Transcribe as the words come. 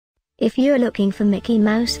If you're looking for Mickey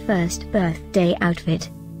Mouse first birthday outfit,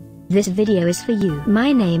 this video is for you.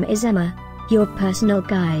 My name is Emma, your personal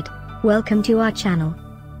guide. Welcome to our channel.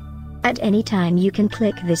 At any time you can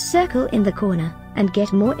click this circle in the corner, and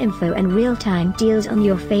get more info and real-time deals on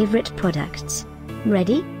your favorite products.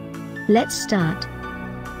 Ready? Let's start.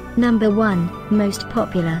 Number 1, Most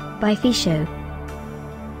Popular, by Feeshow.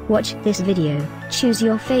 Watch this video, choose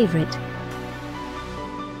your favorite.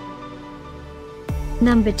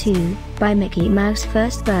 Number 2, by Mickey Mouse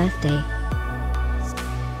First Birthday.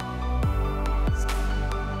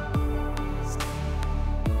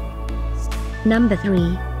 Number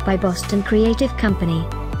 3, by Boston Creative Company.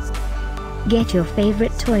 Get your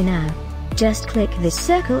favorite toy now. Just click this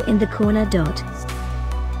circle in the corner dot.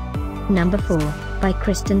 Number 4, by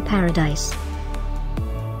Kristin Paradise.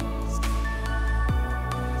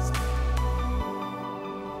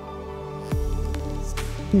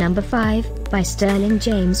 Number 5, by Sterling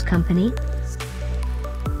James Company.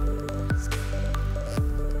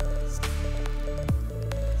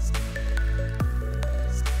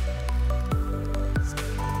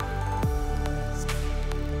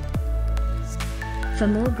 For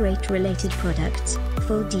more great related products,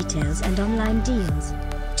 full details and online deals,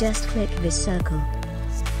 just click this circle.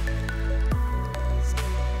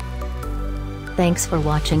 Thanks for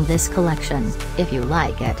watching this collection. If you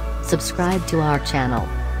like it, subscribe to our channel.